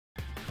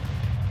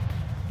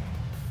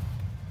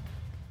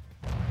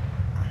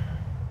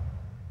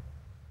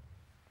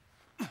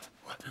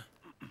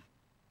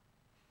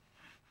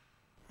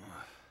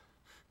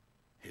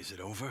Is it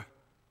over?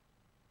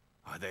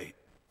 Are they...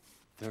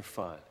 They're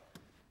fine.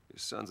 Your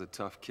son's a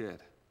tough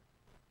kid.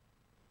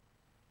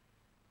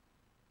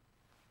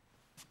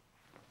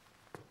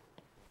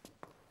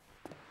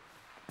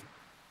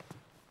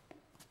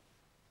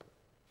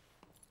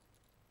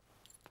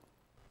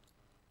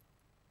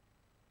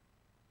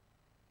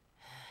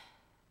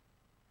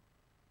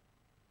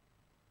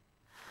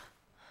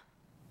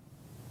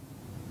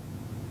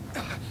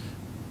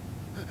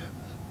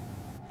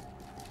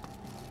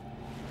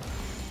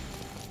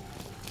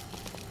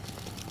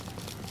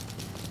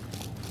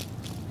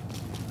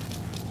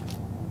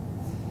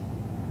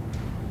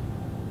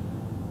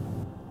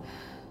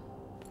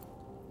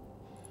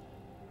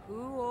 Who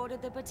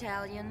ordered the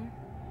battalion?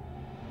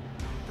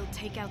 They'll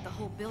take out the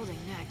whole building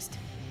next.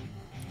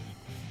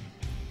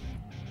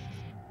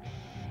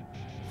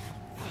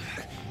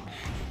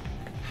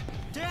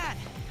 Dad!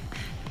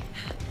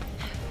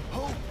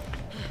 Hope!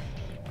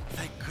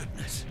 Thank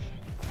goodness.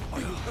 Are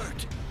you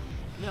hurt?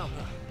 No.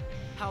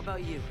 How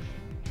about you?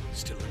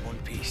 Still in one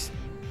piece.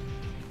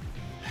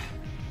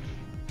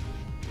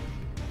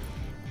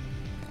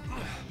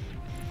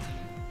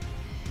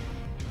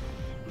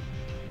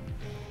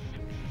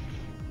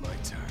 My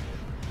turn.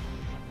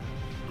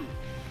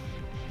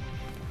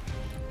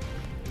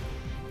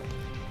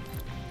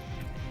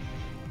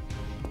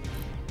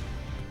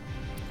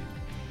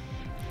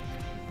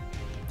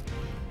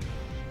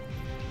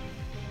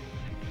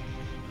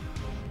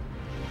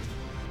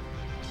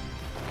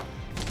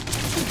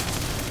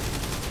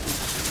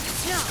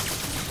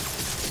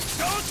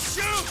 Don't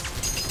shoot!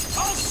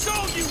 I'll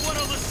show you what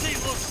a l'Cie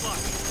looks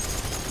like!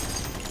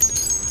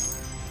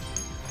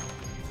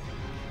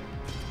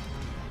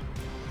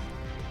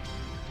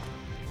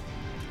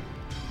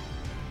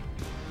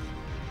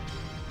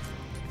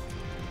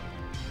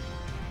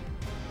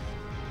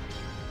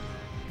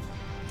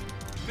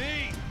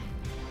 Me!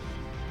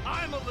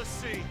 I'm a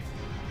l'Cie!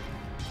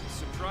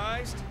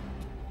 Surprised?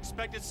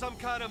 Expected some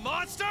kind of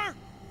monster?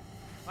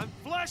 I'm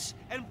flesh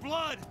and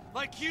blood,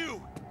 like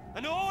you!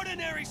 An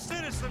ordinary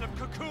citizen of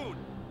Cocoon!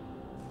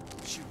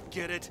 Don't you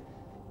get it?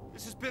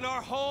 This has been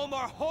our home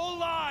our whole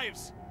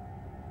lives!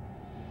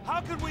 How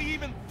could we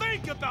even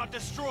think about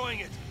destroying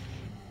it?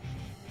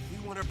 We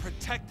want to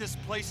protect this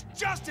place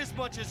just as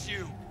much as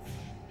you!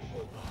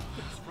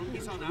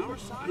 He's on our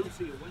side?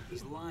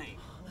 He's lying.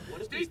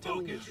 What if he's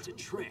telling you it's a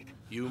trick?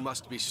 You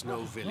must be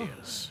Snow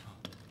Villiers.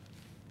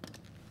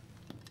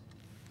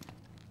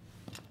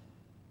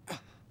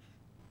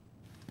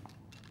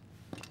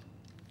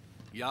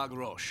 Yag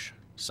Rosh,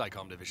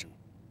 PSICOM Division.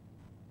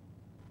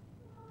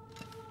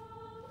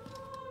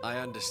 I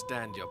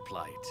understand your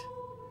plight.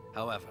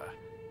 However,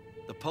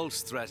 the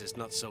Pulse threat is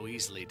not so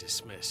easily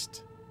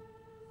dismissed.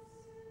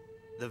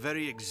 The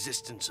very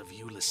existence of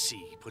you,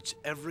 l'Cie, puts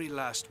every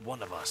last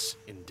one of us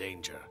in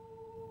danger.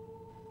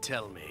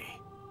 Tell me,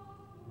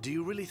 do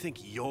you really think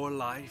your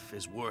life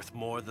is worth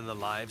more than the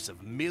lives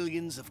of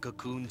millions of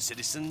Cocoon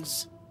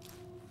citizens?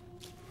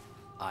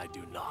 I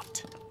do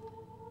not.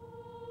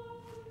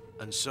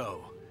 And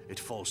so, it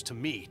falls to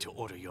me to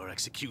order your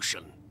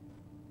execution.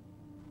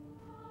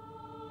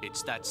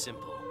 It's that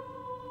simple.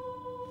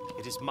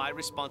 It is my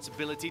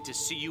responsibility to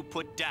see you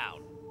put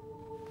down.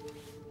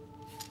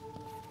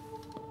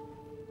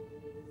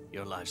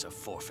 Your lives are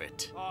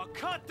forfeit. Oh,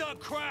 cut the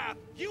crap!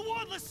 You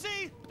want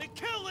l'Cie? Then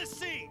kill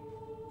l'Cie!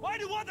 Why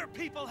do other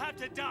people have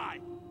to die?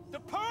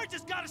 The purge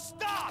has got to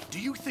stop! Do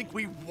you think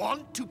we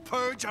want to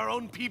purge our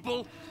own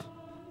people?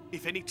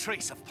 If any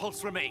trace of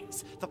Pulse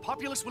remains, the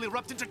populace will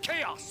erupt into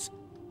chaos.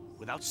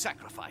 Without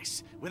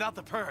sacrifice, without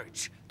the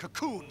purge,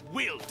 Cocoon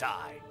will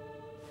die.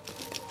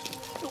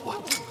 Who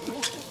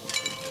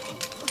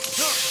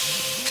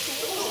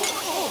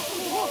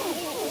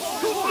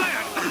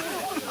fired?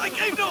 I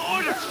gave no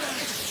order!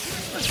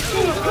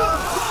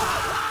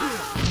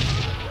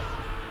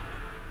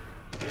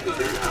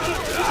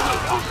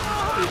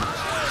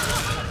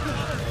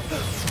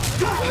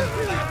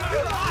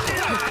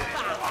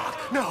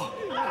 No!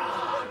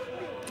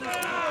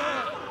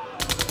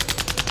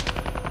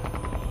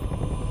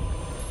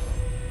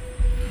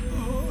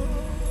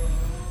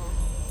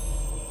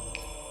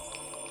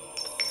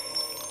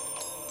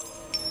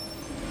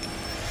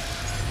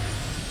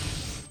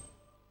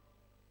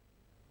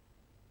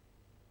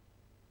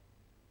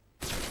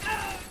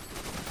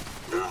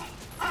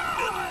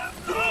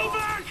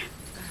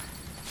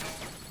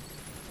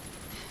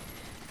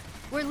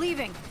 We're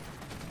leaving.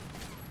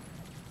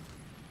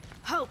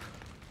 Hope,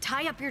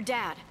 tie up your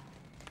dad.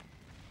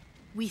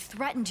 We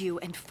threatened you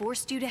and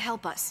forced you to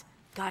help us.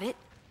 Got it?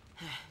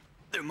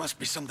 There must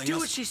be something Do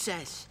else. what she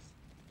says.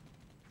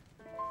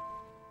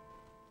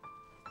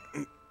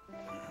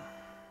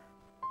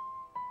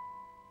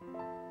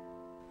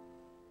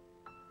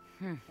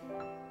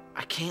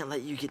 I can't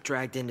let you get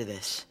dragged into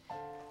this.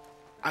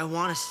 I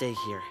want to stay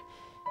here,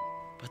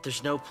 but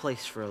there's no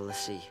place for a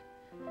l'Cie.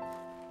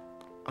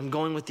 I'm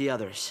going with the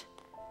others.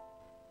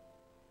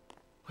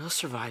 We'll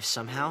survive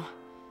somehow.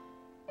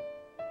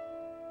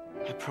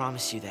 I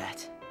promise you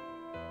that.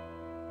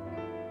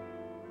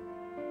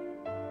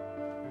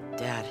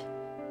 Dad,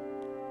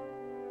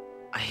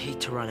 hate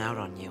to run out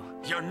on you.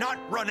 You're not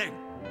running!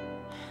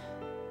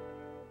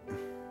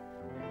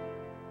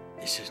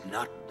 This is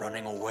not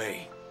running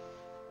away.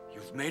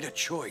 You've made a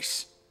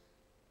choice.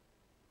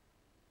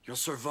 You'll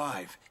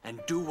survive and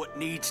do what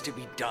needs to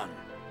be done.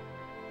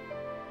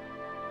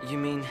 You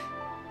mean...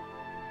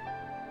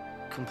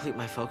 complete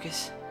my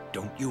focus?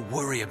 Don't you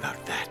worry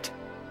about that.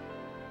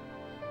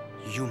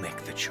 You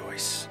make the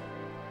choice.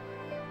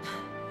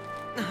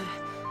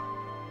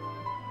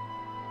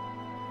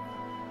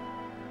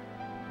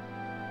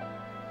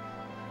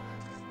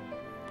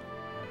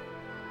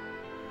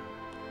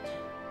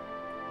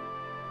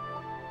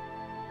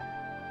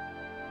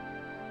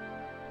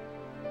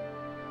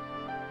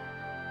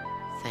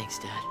 Thanks,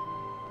 Dad.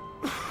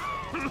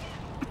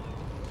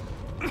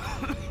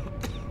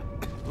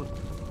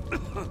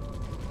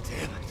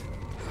 Damn it.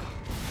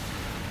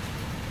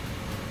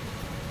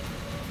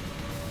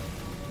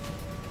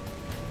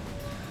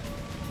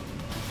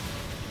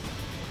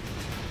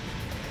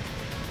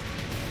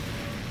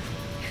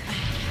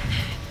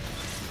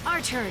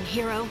 Our turn,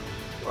 hero.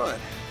 What?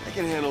 I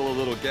can handle a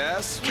little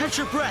gas. Catch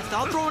your breath.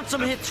 I'll throw in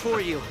some hits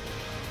for you.